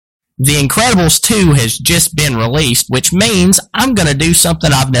The Incredibles 2 has just been released, which means I'm going to do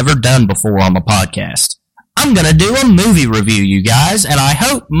something I've never done before on my podcast. I'm going to do a movie review, you guys, and I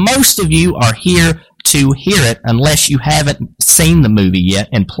hope most of you are here to hear it unless you haven't seen the movie yet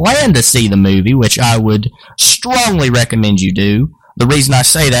and plan to see the movie, which I would strongly recommend you do. The reason I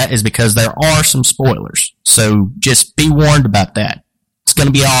say that is because there are some spoilers, so just be warned about that. It's going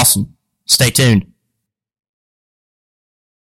to be awesome. Stay tuned.